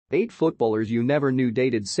8 footballers you never knew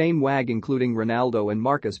dated same WAG, including Ronaldo and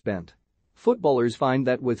Marcus Bent. Footballers find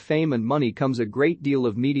that with fame and money comes a great deal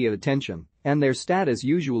of media attention, and their status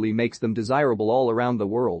usually makes them desirable all around the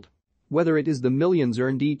world. Whether it is the millions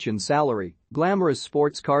earned each in salary, glamorous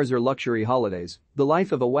sports cars or luxury holidays, the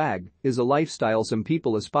life of a WAG is a lifestyle some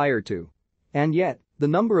people aspire to. And yet, the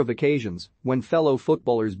number of occasions when fellow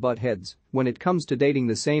footballers butt heads when it comes to dating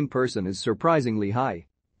the same person is surprisingly high.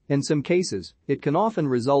 In some cases, it can often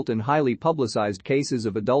result in highly publicized cases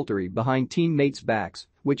of adultery behind teammates' backs,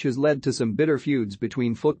 which has led to some bitter feuds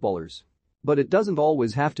between footballers. But it doesn't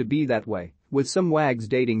always have to be that way, with some WAGs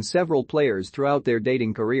dating several players throughout their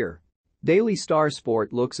dating career. Daily Star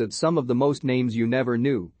Sport looks at some of the most names you never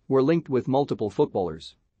knew were linked with multiple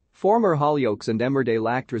footballers. Former Hollyoaks and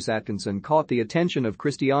Emmerdale actress Atkinson caught the attention of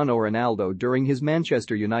Cristiano Ronaldo during his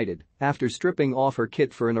Manchester United after stripping off her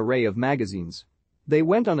kit for an array of magazines. They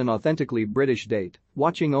went on an authentically British date,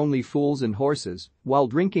 watching Only Fools and Horses while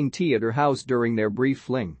drinking tea at her house during their brief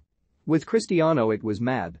fling. With Cristiano it was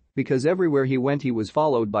mad, because everywhere he went he was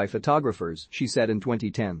followed by photographers, she said in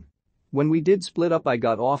 2010. When we did split up I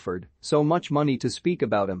got offered so much money to speak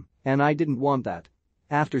about him, and I didn't want that.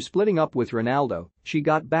 After splitting up with Ronaldo, she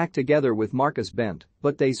got back together with Marcus Bent,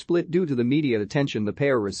 but they split due to the media attention the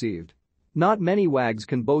pair received. Not many WAGs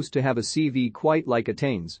can boast to have a CV quite like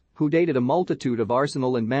Atane's, who dated a multitude of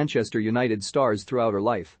Arsenal and Manchester United stars throughout her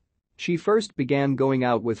life. She first began going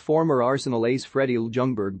out with former Arsenal ace Freddie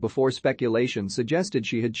Ljungberg before speculation suggested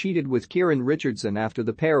she had cheated with Kieran Richardson after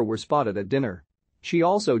the pair were spotted at dinner. She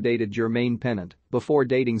also dated Jermaine Pennant before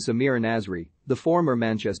dating Samir Nasri, the former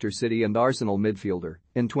Manchester City and Arsenal midfielder,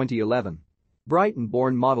 in 2011.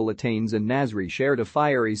 Brighton-born model Atanes and Nasri shared a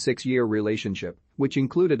fiery 6-year relationship, which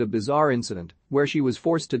included a bizarre incident where she was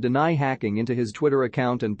forced to deny hacking into his Twitter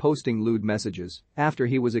account and posting lewd messages after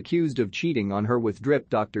he was accused of cheating on her with drip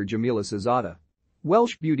Dr. Jamila Sazada.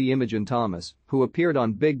 Welsh beauty Imogen Thomas, who appeared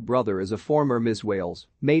on Big Brother as a former Miss Wales,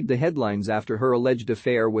 made the headlines after her alleged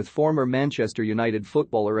affair with former Manchester United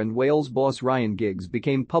footballer and Wales boss Ryan Giggs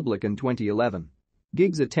became public in 2011.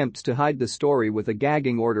 Giggs' attempts to hide the story with a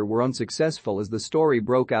gagging order were unsuccessful as the story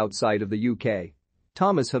broke outside of the UK.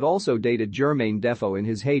 Thomas had also dated Jermaine Defoe in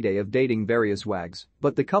his heyday of dating various WAGs,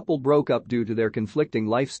 but the couple broke up due to their conflicting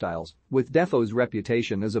lifestyles, with Defoe's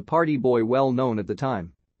reputation as a party boy well known at the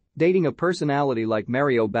time. Dating a personality like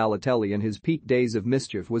Mario Balotelli in his peak days of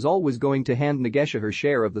mischief was always going to hand Nagesha her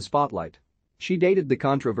share of the spotlight. She dated the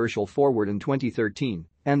controversial forward in 2013,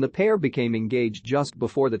 and the pair became engaged just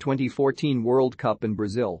before the 2014 World Cup in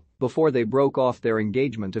Brazil, before they broke off their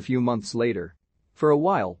engagement a few months later. For a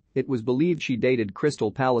while, it was believed she dated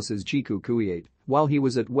Crystal Palace's Chiku Kouyaté while he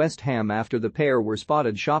was at West Ham after the pair were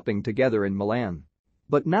spotted shopping together in Milan.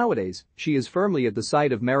 But nowadays, she is firmly at the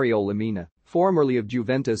side of Mario Lemina, formerly of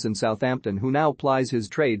Juventus and Southampton, who now plies his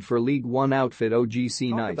trade for League One outfit OGC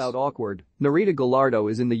Nice. Talk about awkward. Nerita Gallardo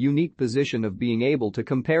is in the unique position of being able to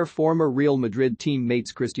compare former Real Madrid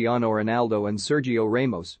teammates Cristiano Ronaldo and Sergio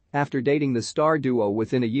Ramos after dating the star duo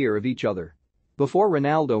within a year of each other. Before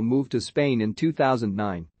Ronaldo moved to Spain in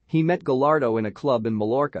 2009, he met Gallardo in a club in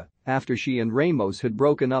Mallorca after she and Ramos had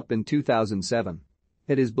broken up in 2007.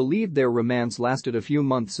 It is believed their romance lasted a few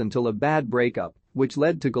months until a bad breakup, which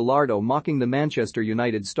led to Gallardo mocking the Manchester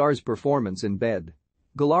United star's performance in bed.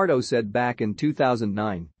 Gallardo said back in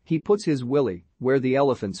 2009, "He puts his willy where the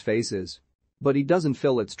elephant's face is. But he doesn't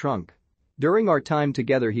fill its trunk. During our time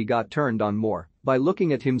together he got turned on more by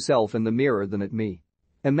looking at himself in the mirror than at me.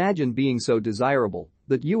 Imagine being so desirable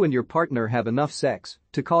that you and your partner have enough sex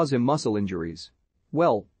to cause him muscle injuries."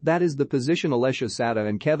 Well, that is the position Alessia Sata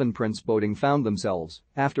and Kevin Prince Boateng found themselves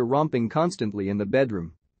after romping constantly in the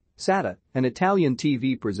bedroom. Sata, an Italian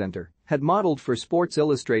TV presenter, had modeled for Sports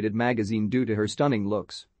Illustrated magazine due to her stunning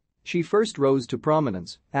looks. She first rose to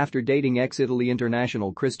prominence after dating ex-Italy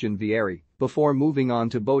international Christian Vieri before moving on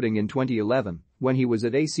to Boateng in 2011 when he was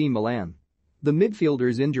at AC Milan. The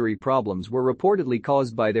midfielder's injury problems were reportedly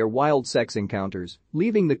caused by their wild sex encounters,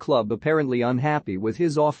 leaving the club apparently unhappy with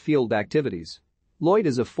his off-field activities. Lloyd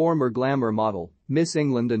is a former glamour model, Miss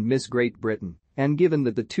England and Miss Great Britain, and given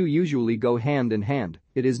that the two usually go hand in hand,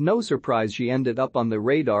 it is no surprise she ended up on the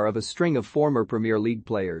radar of a string of former Premier League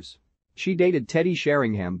players. She dated Teddy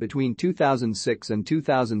Sheringham between 2006 and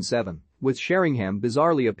 2007, with Sheringham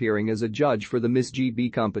bizarrely appearing as a judge for the Miss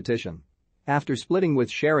GB competition. After splitting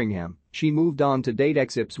with Sheringham, she moved on to date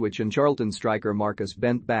ex-Ipswich and Charlton striker Marcus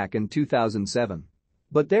Bent back in 2007.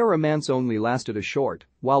 But their romance only lasted a short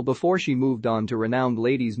while before she moved on to renowned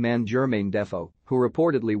ladies' man Jermaine Defoe, who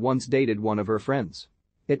reportedly once dated one of her friends.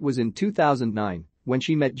 It was in 2009 when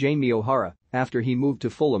she met Jamie O'Hara after he moved to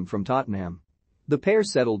Fulham from Tottenham. The pair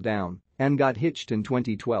settled down and got hitched in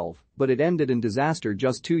 2012, but it ended in disaster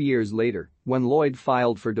just 2 years later when Lloyd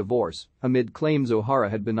filed for divorce amid claims O'Hara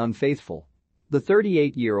had been unfaithful. The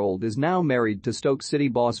 38-year-old is now married to Stoke City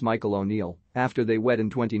boss Michael O'Neill after they wed in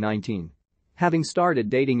 2019. Having started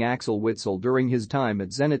dating Axel Witsel during his time at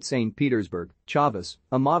Zenit St. Petersburg, Chaves,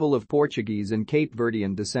 a model of Portuguese and Cape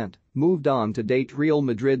Verdean descent, moved on to date Real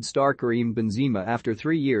Madrid star Karim Benzema after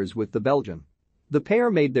 3 years with the Belgian. The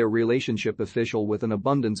pair made their relationship official with an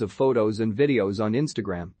abundance of photos and videos on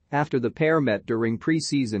Instagram after the pair met during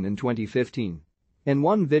pre-season in 2015. In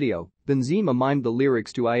one video, Benzema mimed the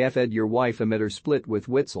lyrics to "I've had your wife" amid her split with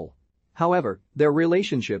Witsel. However, their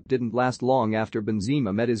relationship didn't last long after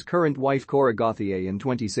Benzema met his current wife Cora Gauthier in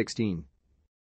 2016.